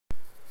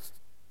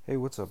Hey,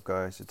 what's up,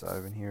 guys? It's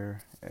Ivan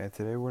here, and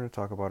today we're going to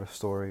talk about a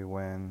story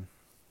when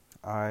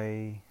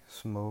I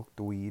smoked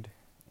weed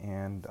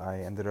and I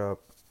ended up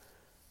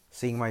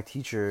seeing my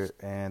teacher,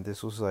 and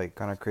this was like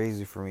kind of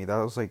crazy for me. That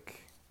was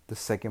like the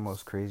second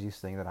most craziest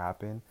thing that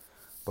happened.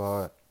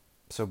 But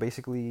so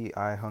basically,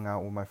 I hung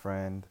out with my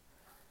friend.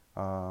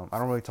 I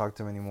don't really talk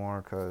to him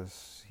anymore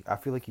because I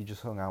feel like he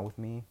just hung out with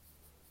me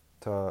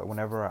to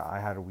whenever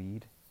I had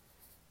weed.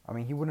 I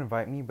mean, he would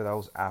invite me, but that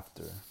was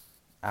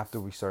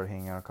after we started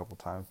hanging out a couple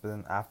times. But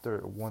then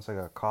after once I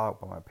got caught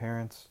by my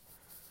parents,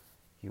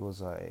 he was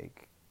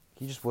like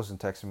he just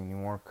wasn't texting me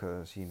anymore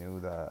because he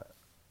knew that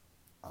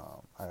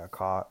I got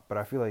caught. But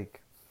I feel like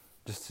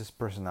just his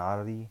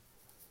personality,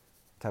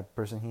 type of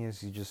person he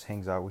is, he just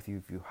hangs out with you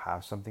if you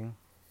have something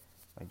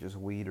like just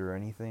weed or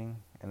anything,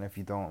 and if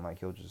you don't,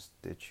 like he'll just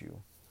ditch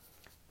you.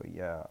 But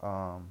yeah,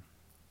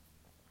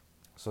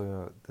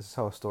 this is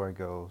how the story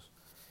goes.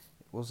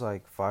 It was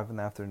like 5 in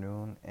the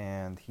afternoon,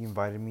 and he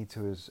invited me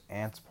to his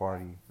aunt's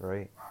party.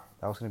 Right,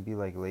 that was gonna be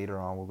like later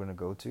on. We're gonna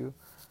go to,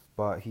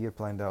 but he had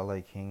planned out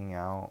like hanging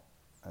out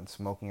and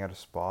smoking at a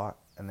spot,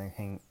 and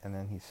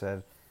then he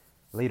said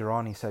later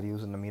on he said he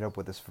was gonna meet up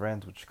with his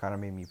friends, which kind of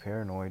made me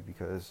paranoid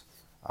because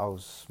I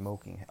was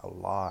smoking a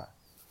lot.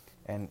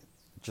 And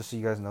just so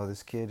you guys know,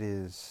 this kid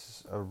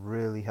is a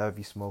really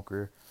heavy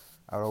smoker.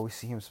 I would always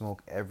see him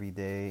smoke every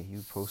day. He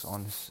would post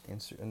on his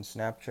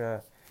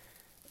Snapchat,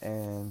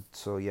 and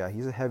so yeah,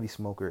 he's a heavy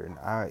smoker, and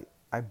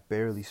I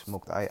barely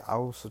smoked. I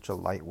was such a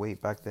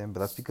lightweight back then, but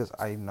that's because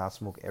I did not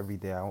smoke every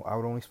day. I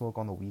would only smoke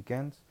on the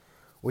weekends,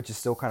 which is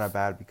still kind of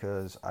bad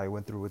because I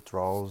went through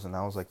withdrawals and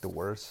I was like the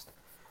worst.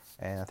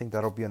 And I think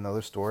that'll be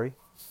another story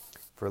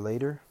for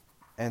later.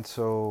 And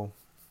so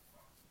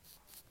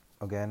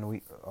again,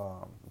 we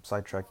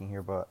sidetracking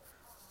here, but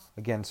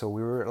again, so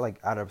we were like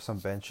out of some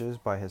benches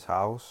by his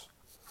house,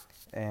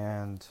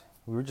 and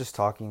we were just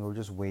talking. We were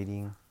just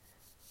waiting.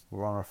 We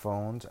were on our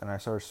phones, and I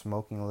started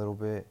smoking a little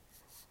bit,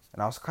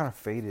 and I was kind of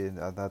faded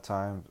at that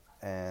time,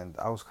 and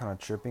I was kind of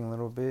tripping a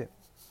little bit.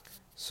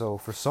 So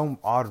for some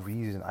odd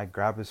reason, I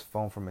grabbed his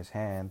phone from his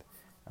hand.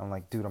 I'm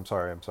like, dude, I'm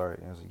sorry. And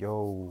I was like,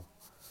 yo.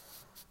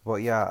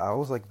 But yeah, I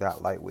was like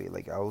that lightweight.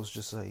 Like I was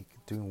just like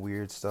doing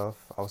weird stuff.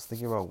 I was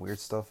thinking about weird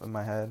stuff in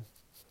my head.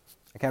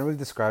 I can't really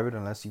describe it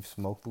unless you've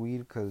smoked weed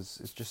because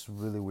it's just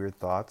really weird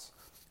thoughts.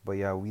 But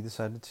yeah, we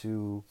decided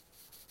to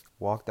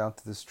walk down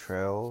to this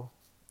trail,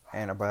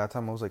 and by that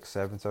time it was like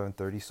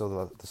 7:30,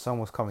 so the sun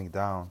was coming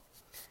down.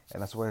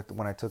 And that's why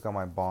when I took out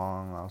my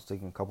bong, I was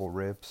taking a couple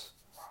rips,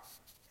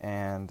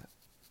 and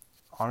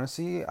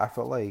honestly, I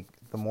felt like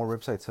the more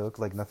rips I took,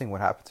 like nothing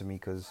would happen to me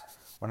because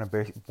when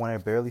I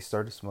barely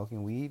started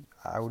smoking weed,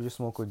 I would just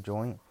smoke a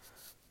joint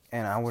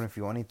and I wouldn't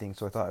feel anything.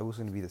 So I thought it was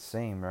gonna be the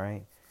same,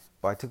 right?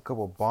 But I took a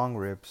couple bong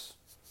rips,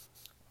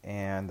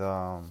 and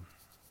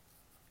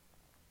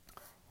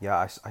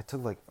yeah, I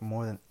took like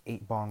more than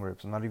 8 bong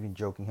rips. I'm not even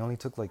joking. He only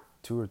took like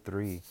 2 or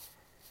 3,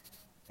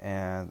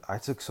 and I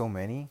took so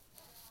many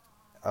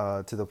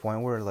to the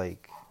point where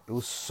like it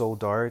was so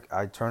dark.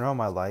 I turned on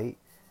my light,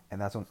 and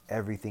that's when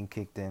everything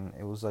kicked in.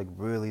 It was like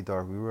really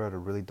dark. We were at a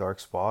really dark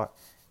spot,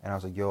 and I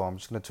was like, "Yo, I'm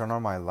just gonna turn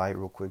on my light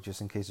real quick,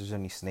 just in case there's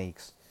any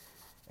snakes."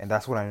 And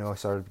that's when I knew I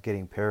started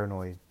getting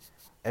paranoid.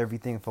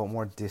 Everything felt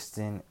more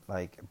distant.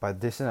 Like by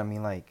distant, I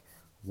mean like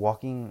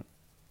walking,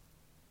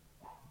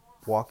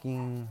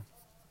 walking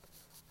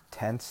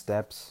 10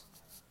 steps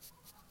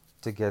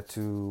to get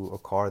to a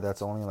car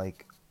that's only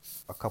like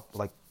a couple,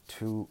 like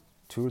 2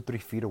 or 3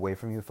 feet away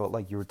from you. Felt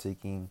like you were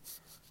taking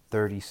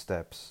 30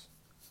 steps.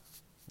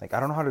 Like I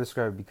don't know how to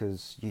describe it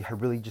because you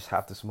really just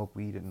have to smoke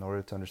weed in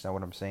order to understand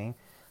what I'm saying.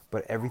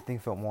 But everything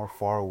felt more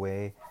far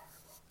away.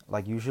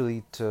 Like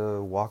usually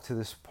to walk to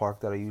this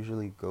park that I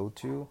usually go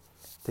to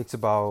takes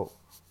about,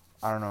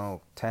 I don't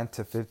know, 10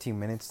 to 15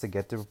 minutes to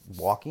get there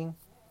walking.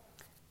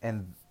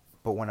 And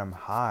but when I'm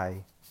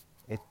high,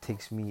 it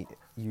takes me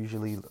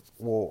usually,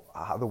 well,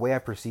 the way I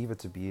perceive it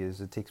to be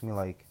is it takes me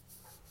like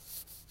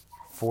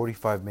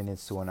 45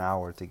 minutes to an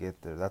hour to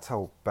get there. That's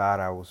how bad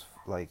I was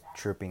like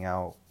tripping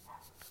out.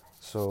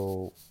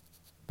 So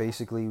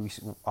basically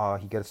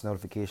he gets a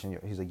notification.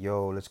 He's like,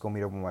 "Yo, let's go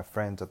meet up with my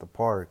friends at the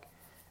park."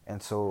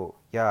 And so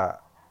yeah,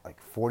 like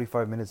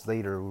 45 minutes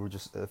later, we were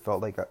just it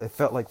felt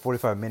like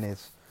 45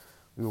 minutes.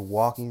 We were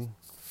walking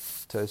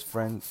to his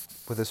friend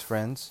with his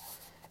friends,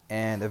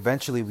 and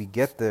eventually we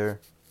get there,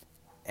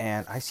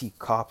 and I see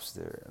cops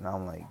there, and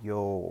I'm like,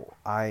 "Yo,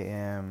 I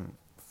am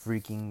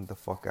freaking the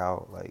fuck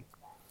out." Like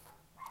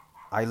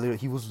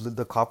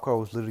the cop car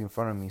was literally in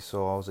front of me,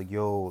 so I was like,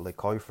 "Yo, like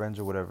call your friends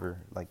or whatever,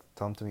 like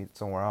tell them to meet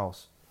somewhere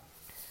else."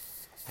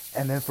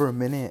 And then for a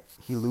minute,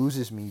 he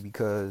loses me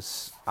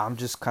because I'm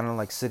just kind of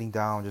like sitting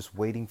down, just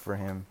waiting for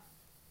him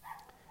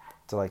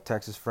to like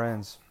text his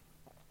friends.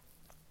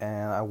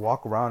 And I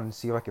walk around and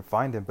see if I can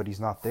find him, but he's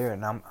not there.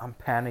 And I'm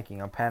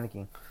panicking. I'm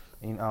panicking.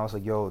 And I was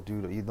like, "Yo,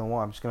 dude, you know what?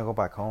 I'm just gonna go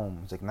back home."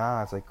 He's like,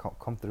 "Nah." It's like,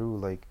 come through.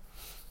 Like,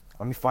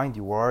 let me find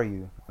you. Where are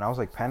you?" And I was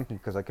like panicking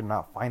because I could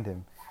not find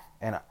him.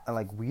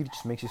 Like weed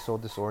just makes you so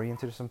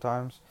disoriented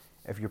sometimes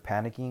if you're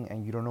panicking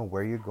and you don't know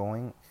where you're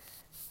going.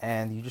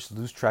 and you just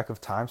lose track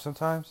of time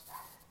sometimes.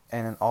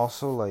 And then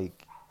also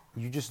like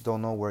you just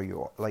don't know where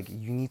you are. Like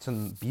you need to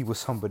be with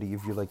somebody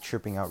if you're like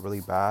tripping out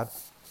really bad.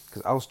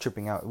 Cause I was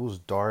tripping out. It was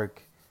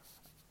dark.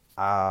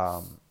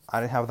 I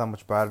didn't have that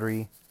much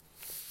battery.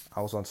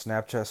 I was on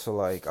Snapchat, so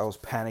like I was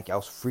panicking. I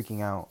was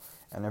freaking out.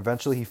 And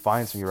eventually he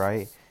finds me,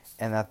 right?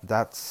 And at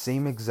that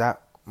same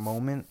exact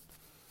moment,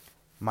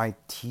 my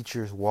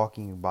teacher's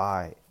walking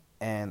by,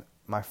 and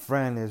my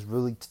friend is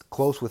really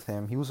close with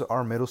him. He was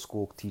our middle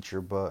school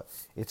teacher, but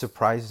it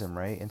surprised him,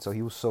 right? And so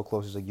he was so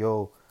close. He's like,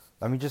 "Yo,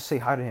 let me just say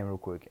hi to him real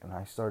quick." And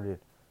I started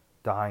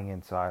dying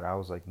inside. I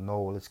was like,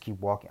 "No, let's keep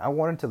walking." I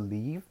wanted to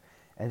leave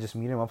and just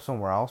meet him up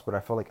somewhere else, but I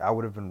felt like I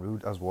would have been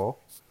rude as well.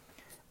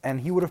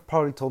 And he would have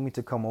probably told me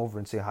to come over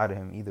and say hi to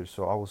him either.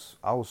 So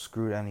I was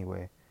screwed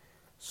anyway.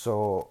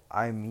 So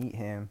I meet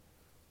him,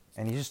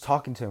 and he's just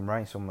talking to him,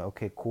 right? So I'm like,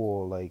 okay,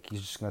 cool. Like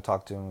he's just gonna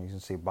talk to him. He's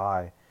gonna say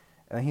bye,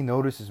 and then he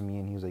notices me,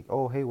 and he's like,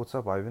 "Oh, hey, what's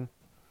up, Ivan?"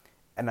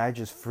 And I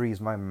just freeze.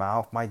 My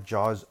mouth, my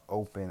jaw's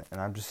open, and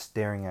I'm just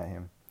staring at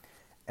him.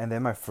 And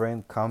then my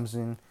friend comes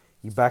in.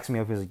 He backs me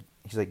up.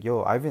 He's like,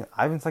 "Yo,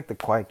 Ivan's like the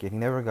quiet kid. He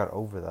never got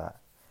over that."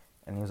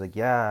 And he was like,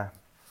 "Yeah."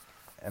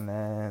 And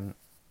then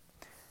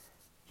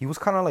he was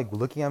kind of like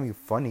looking at me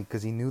funny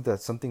because he knew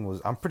that something was.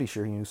 I'm pretty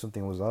sure he knew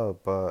something was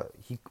up. But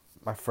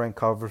my friend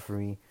covered for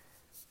me.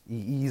 He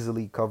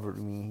easily covered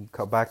me.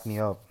 He backed me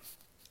up.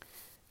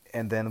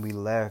 And then we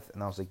left,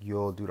 and I was like,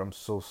 "Yo, dude, I'm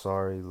so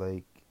sorry.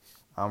 Like,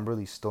 I'm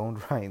really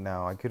stoned right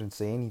now. I couldn't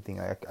say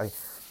anything. I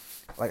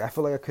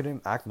feel like I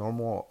couldn't act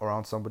normal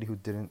around somebody who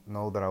didn't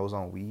know that I was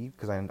on weed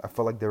because I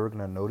felt like they were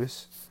gonna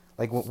notice.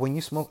 Like when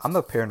you smoke, I'm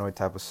the paranoid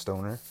type of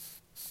stoner.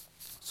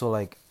 So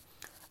like,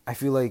 I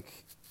feel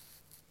like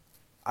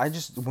I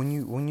just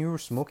when you're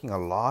smoking a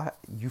lot,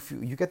 you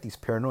get these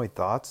paranoid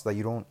thoughts that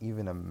you don't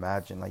even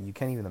imagine. Like you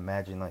can't even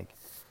imagine. Like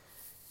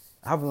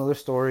I have another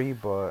story,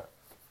 but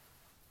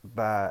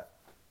that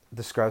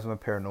describes my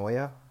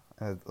paranoia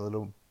in a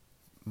little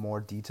more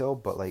detail.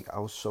 But like I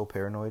was so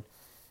paranoid,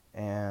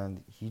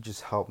 and he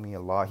just helped me a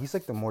lot. He's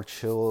like the more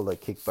chill,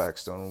 like kickback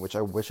stoner, which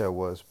I wish I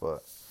was,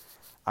 but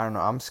I don't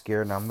know. I'm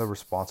scared, and I'm the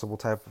responsible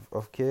type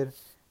of kid.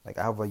 Like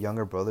I have a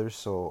younger brother,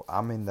 so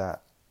I'm in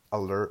that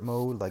alert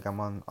mode. Like I'm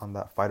on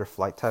that fight or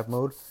flight type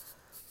mode.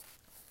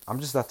 I'm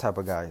just that type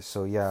of guy.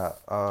 So yeah,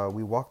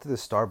 we walk to the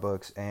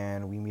Starbucks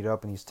and we meet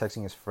up, and he's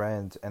texting his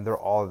friends, and they're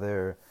all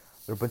there.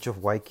 They're a bunch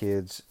of white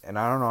kids, and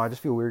I don't know. I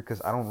just feel weird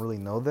because I don't really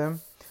know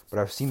them, but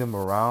I've seen them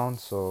around.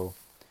 So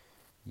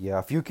yeah,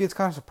 a few kids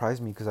kind of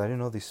surprised me because I didn't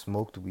know they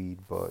smoked weed.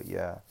 But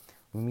yeah,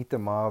 we meet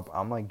them up.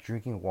 I'm like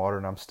drinking water,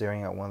 and I'm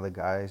staring at one of the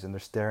guys, and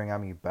they're staring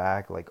at me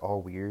back like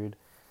all weird.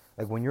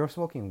 Like when you're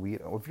smoking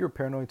weed, or if you're a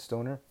paranoid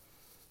stoner,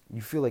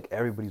 you feel like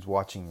everybody's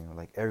watching you.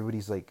 Like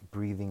everybody's like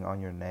breathing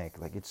on your neck.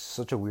 Like it's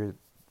such a weird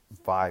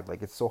vibe.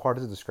 Like it's so hard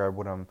to describe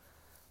what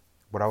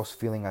I was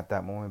feeling at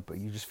that moment, but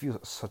you just feel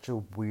such a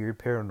weird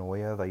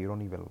paranoia that you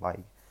don't even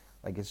like.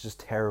 Like it's just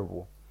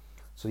terrible.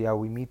 So yeah,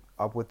 we meet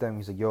up with them.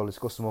 He's like, "Yo, let's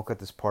go smoke at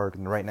this park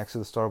and right next to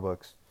the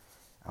Starbucks."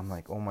 I'm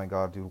like, "Oh my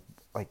god, dude!"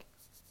 Like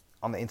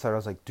on the inside, I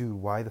was like, "Dude,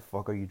 why the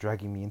fuck are you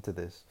dragging me into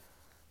this?"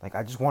 Like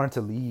I just wanted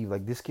to leave.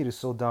 Like this kid is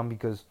so dumb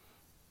because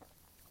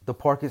the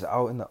park is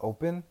out in the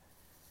open.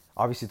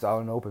 Obviously, it's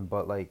out in the open,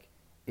 but like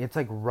it's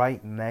like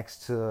right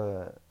next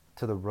to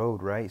the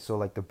road, right? So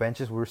like the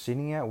benches we were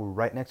sitting at were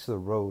right next to the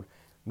road,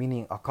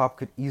 meaning a cop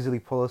could easily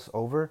pull us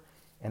over,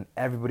 and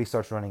everybody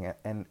starts running.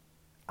 And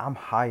I'm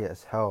high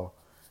as hell.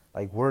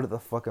 Like where the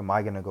fuck am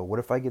I gonna go? What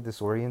if I get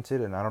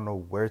disoriented and I don't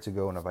know where to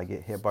go, and if I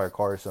get hit by a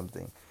car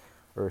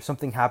or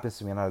something happens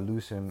to me and I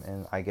lose him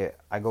and I get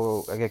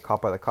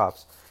caught by the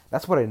cops?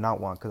 That's what I did not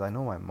want because I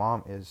know my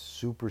mom is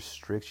super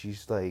strict.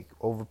 She's like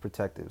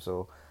overprotective.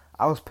 So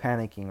I was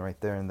panicking right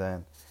there and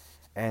then.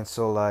 And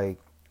so like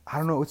I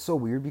don't know, it's so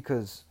weird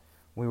because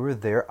when we were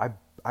there,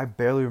 I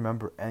barely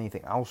remember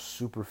anything. I was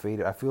super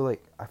faded. I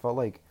felt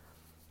like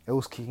it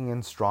was kicking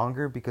in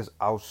stronger because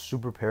I was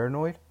super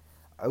paranoid.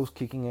 I was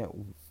kicking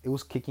it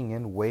was kicking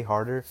in way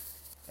harder,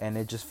 and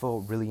it just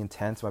felt really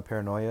intense, my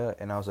paranoia.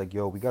 And I was like,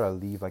 "Yo, we gotta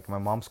leave. Like my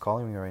mom's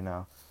calling me right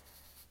now."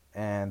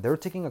 And they were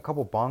taking a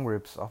couple bong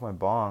rips off my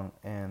bong,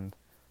 and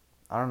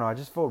I don't know. I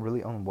just felt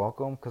really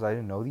unwelcome because I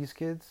didn't know these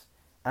kids.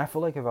 And I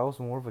feel like if I was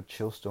more of a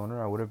chill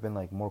stoner, I would have been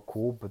like more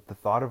cool. But the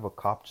thought of a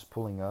cop just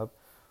pulling up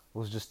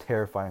was just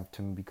terrifying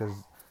to me because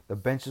the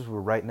benches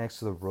were right next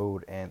to the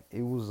road, and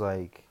it was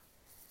like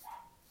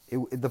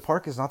the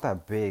park is not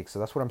that big, so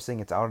that's what I'm saying.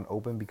 It's out and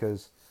open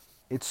because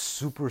it's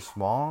super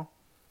small.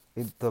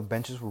 The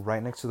benches were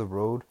right next to the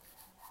road,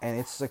 and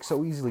it's like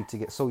so easy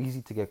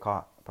to get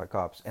caught by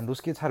cops. And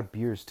those kids had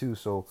beers too,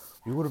 so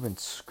we would have been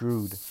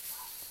screwed.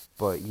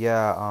 But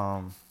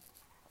yeah,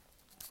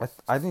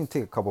 I didn't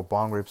take a couple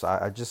bong rips.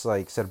 I just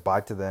like said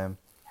bye to them,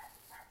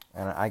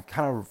 and I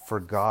kind of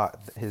forgot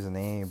his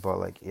name. But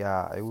like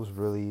yeah, it was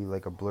really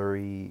like a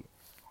blurry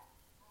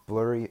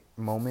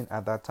moment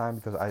at that time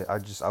because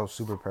I was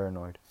super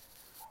paranoid.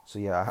 So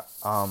yeah,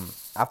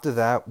 after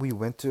that we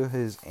went to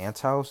his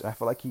aunt's house, and I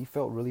felt like he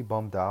felt really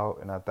bummed out.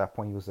 And at that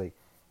point he was like,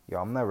 "Yo,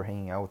 I'm never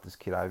hanging out with this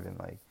kid Ivan."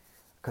 Like,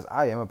 cause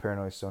I am a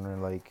paranoid stoner.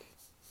 Like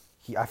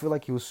I feel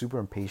like he was super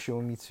impatient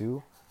with me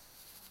too.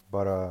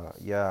 But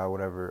yeah,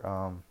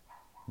 whatever.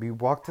 We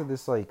walked to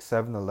this like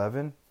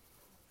 7-Eleven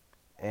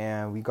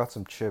and we got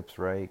some chips,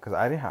 right? Cause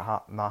I didn't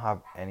not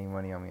have any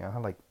money on me. I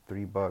had like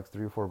 $3,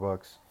 $3 or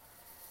 $4,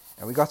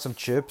 and we got some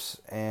chips.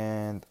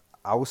 And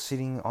I was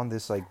sitting on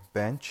this like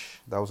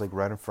bench that was like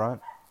right in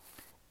front,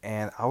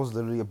 and I was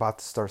literally about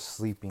to start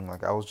sleeping.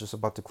 Like I was just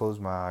about to close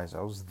my eyes.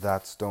 I was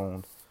that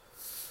stoned.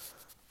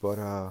 But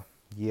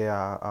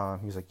yeah,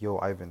 he was like, "Yo,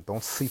 Ivan,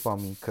 don't sleep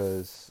on me,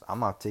 cause I'm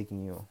not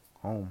taking you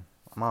home.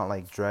 I'm not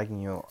like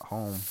dragging you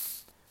home."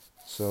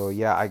 So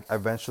yeah, I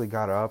eventually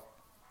got up,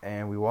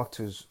 and we walked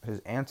to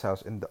his aunt's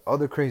house. And the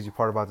other crazy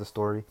part about the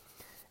story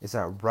is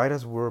that right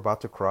as we were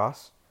about to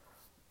cross,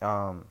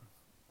 um,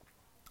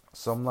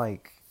 some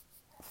like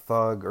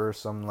thug or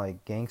some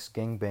like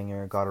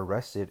gangbanger got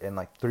arrested, and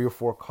like 3 or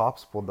 4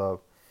 cops pulled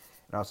up.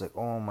 And I was like,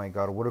 "Oh my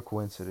god, what a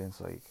coincidence!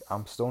 Like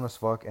I'm stoned as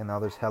fuck, and now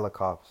there's hella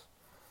cops."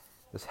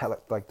 There's hella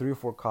like 3 or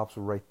 4 cops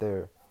were right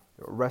there,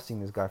 arresting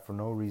this guy for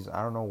no reason.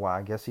 I don't know why.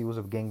 I guess he was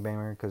a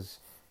gangbanger because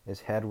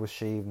his head was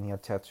shaved and he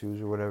had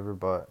tattoos or whatever.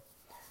 But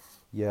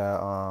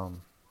yeah,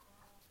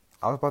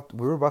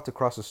 we were about to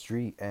cross the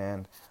street,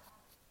 and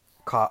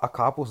a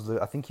cop was.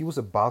 I think he was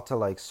about to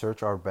like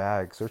search my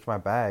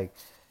bag,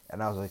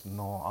 and I was like,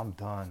 "No, I'm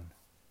done.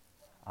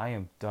 I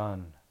am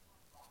done."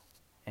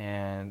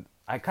 And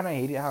I kind of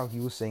hated how he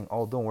was saying,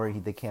 "Oh, don't worry,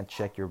 they can't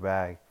check your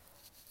bag."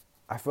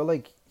 I feel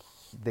like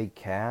they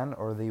can,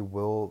 or they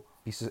will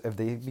be, if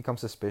they become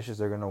suspicious,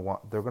 they're gonna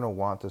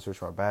want to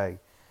search my bag.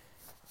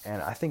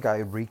 And I think I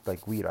reeked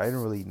like weed. I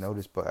didn't really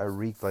notice, but I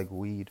reeked like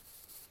weed.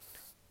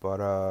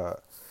 But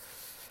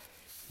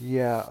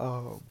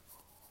yeah,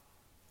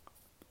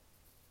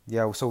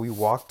 yeah. So we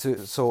walked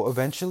to. So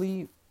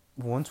eventually,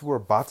 once we're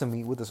about to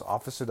meet with this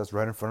officer that's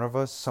right in front of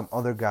us, some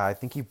other guy, I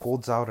think he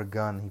pulls out a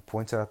gun. He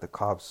points it at the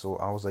cops. So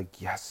I was like,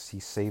 yes, he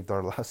saved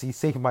our lives. He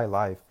saved my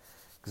life,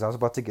 because I was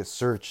about to get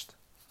searched.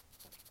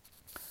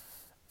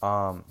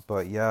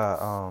 But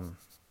yeah,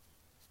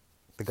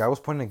 the guy was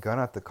pointing a gun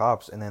at the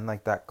cops, and then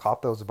like that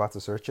cop that was about to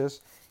search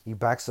us, he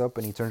backs up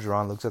and he turns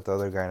around, looks at the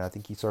other guy, and I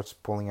think he starts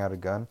pulling out a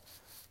gun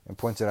and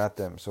points it at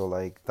them. So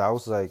like that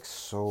was like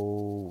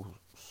so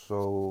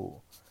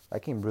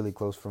that came really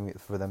close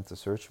for them to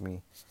search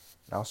me.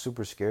 And I was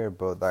super scared,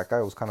 but that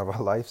guy was kind of a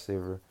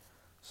lifesaver.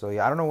 So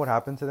yeah, I don't know what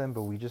happened to them,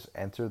 but we just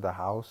entered the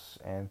house,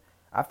 and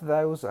after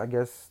that, it was, I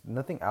guess,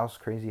 nothing else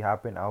crazy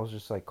happened. I was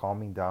just like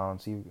calming down,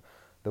 see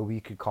that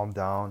we could calm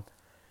down.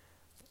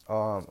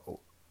 Um,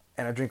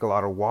 and I drink a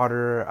lot of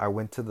water. I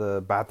went to the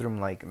bathroom,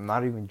 like,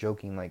 not even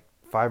joking, like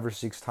 5 or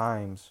 6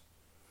 times,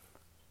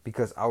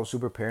 because I was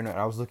super paranoid.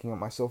 I was looking at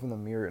myself in the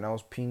mirror and I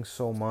was peeing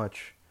so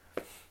much.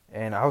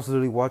 And I was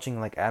literally watching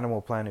like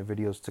Animal Planet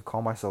videos to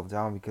calm myself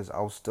down, because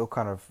I was still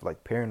kind of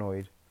like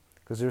paranoid,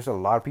 because there's a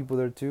lot of people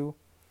there too.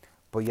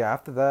 But yeah,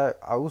 after that,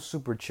 I was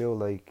super chill.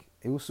 Like,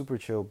 it was super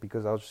chill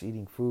because I was just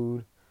eating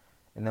food.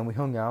 And then we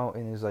hung out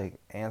in his like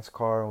aunt's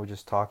car and we're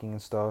just talking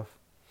and stuff.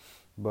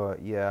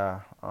 But yeah,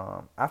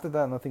 after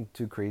that, nothing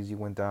too crazy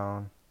went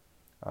down.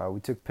 We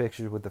took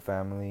pictures with the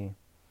family.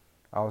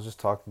 I was just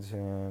talking to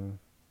him,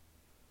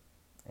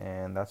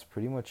 and that's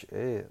pretty much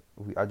it.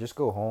 I just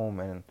go home,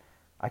 and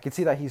I could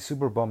see that he's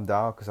super bummed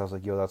out, because I was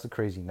like, "Yo, that's a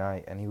crazy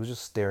night," and he was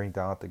just staring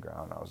down at the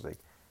ground. I was like,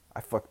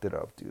 "I fucked it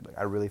up, dude. Like,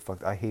 I really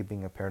fucked. I hate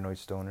being a paranoid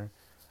stoner.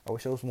 I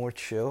wish I was more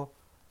chill,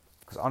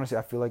 because honestly,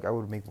 I feel like I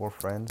would make more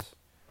friends,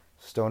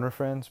 stoner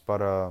friends."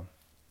 But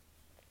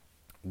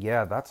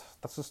yeah, that's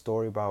a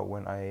story about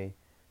when I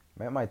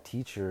met my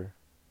teacher.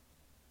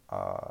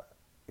 Uh,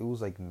 it was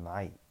like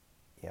night.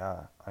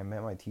 Yeah, I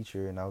met my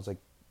teacher, and that was like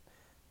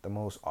the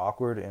most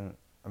awkward and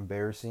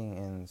embarrassing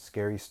and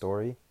scary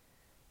story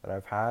that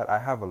I've had. I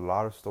have a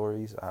lot of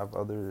stories. I have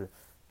other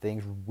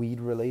things weed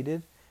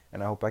related,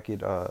 and I hope I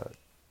could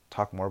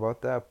talk more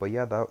about that. But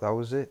yeah, that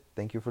was it.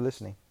 Thank you for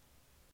listening.